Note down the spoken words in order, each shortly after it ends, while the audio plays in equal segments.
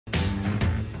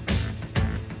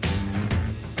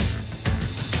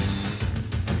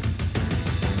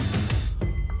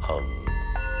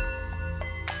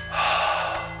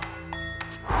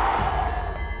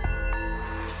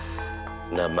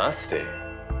Namaste.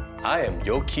 I am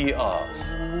Yoki Oz.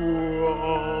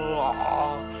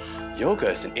 Yoga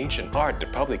is an ancient art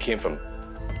that probably came from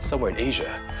somewhere in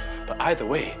Asia. But either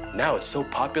way, now it's so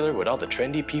popular with all the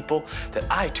trendy people that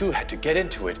I too had to get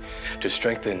into it to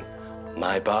strengthen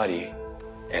my body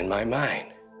and my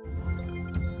mind.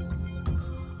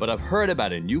 But I've heard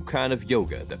about a new kind of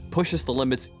yoga that pushes the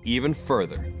limits even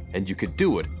further, and you could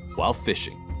do it while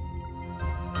fishing.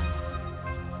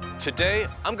 Today,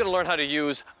 I'm gonna learn how to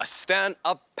use a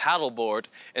stand-up paddleboard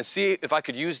and see if I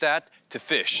could use that to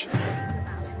fish.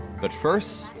 But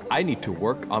first, I need to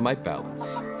work on my balance.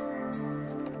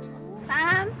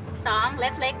 3, 2,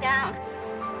 left leg down.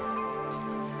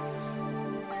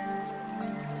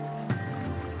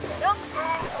 ยกแร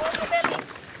งโอ้ยเบลลี่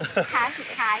ท่าสุด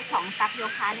ท้ายของซับโย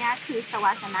คะเนี่ยคือสว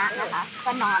าสนะนะคะ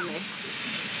ก็นอนเลย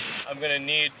I'm gonna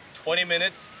need 20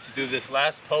 minutes to do this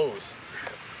last pose.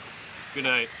 Good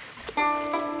night.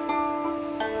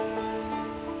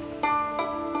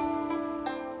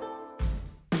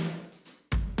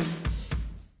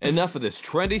 Enough of this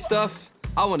trendy stuff.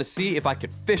 I want to see if I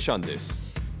can fish on this.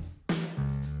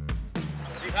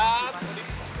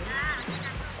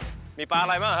 มีปลาอะ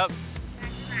ไรบ้างครับ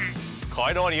ขอใ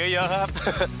ห้โดนเยอะๆครับ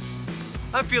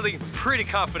I'm feeling pretty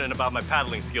confident about my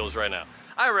paddling skills right now.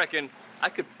 I reckon I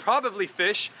could probably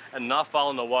fish and not fall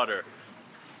in the water.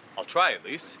 I'll try at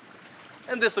least.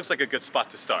 And this looks like a good spot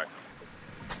to start.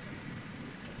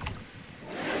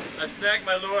 I snagged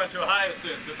my lure onto a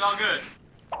hyacinth. It's all good.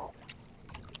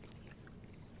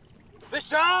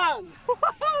 Fish on!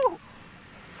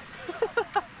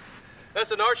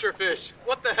 That's an archer fish.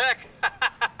 What the heck?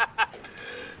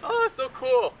 Oh, so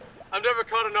cool. I've never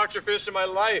caught an archer fish in my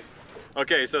life.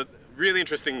 Okay, so really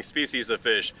interesting species of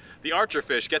fish. The archer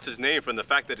fish gets its name from the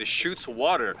fact that it shoots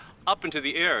water up into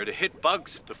the air to hit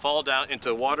bugs to fall down into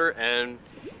water and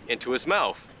into his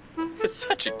mouth. It's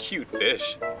such a cute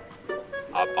fish.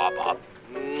 Up, up, up.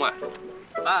 Mwah.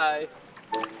 Bye.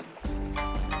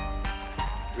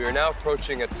 We are now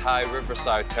approaching a Thai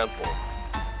riverside temple.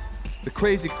 The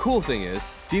crazy cool thing is,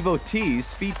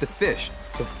 devotees feed the fish,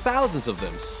 so thousands of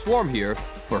them swarm here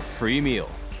for a free meal.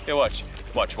 Hey, watch.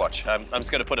 I'm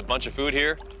just gonna put a bunch of food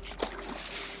here,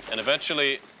 and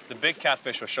eventually the big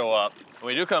catfish will show up.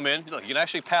 When you do come in, look, you can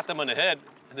actually pat them on the head,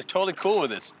 and they're totally cool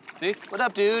with this. See? What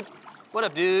up, dude? What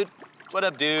up, dude? What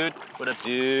up, dude? What up,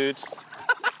 dude?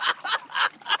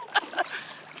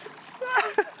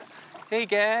 Hey,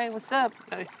 guy, what's up?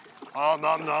 Nom,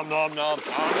 nom, nom, nom, nom, nom,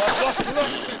 nom.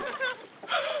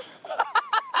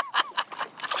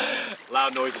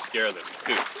 Loud noises scare them,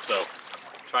 too, so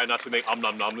try not to make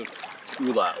nom, nom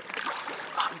too loud.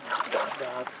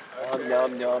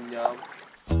 Nom, nom, nom.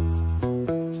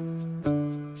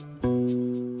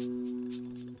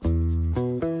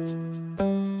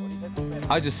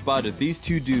 I just spotted these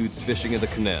two dudes fishing in the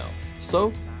canal,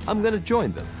 so I'm gonna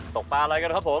join them. ตกปลาอะไรกั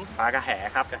นครับผมปลากระแห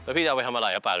ครับแล้วพี่จะเอาไปทำอะไร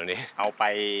ครับปลาตัวนี้เอาไป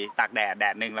ตากแด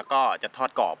ดนึงแล้วก็จะทอด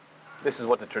กรอบ This is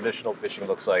what the traditional fishing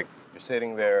looks like. You're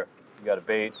sitting there, you got a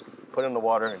bait, put it in the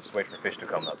water, and just wait for fish to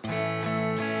come up.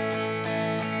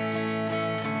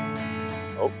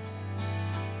 Oh.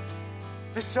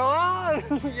 Fish on!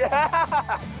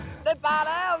 Yeah! ได้ปลา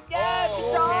แล้วเย้ฟิ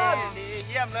ชอนเ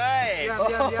ยี่ยมเลย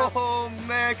Oh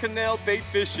man, canal bait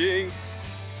fishing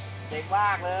เจ๋งมา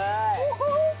กเลย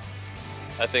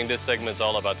I think this segment's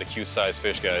all about the cute sized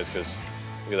fish, guys, because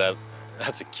look at that.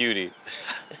 That's a cutie.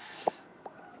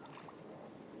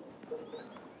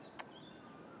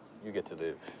 You get to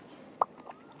live.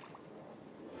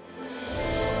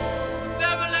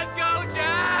 Never let go,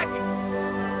 Jack!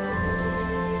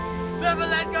 Never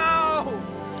let go!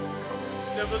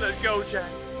 Never let go,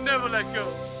 Jack. Never let go.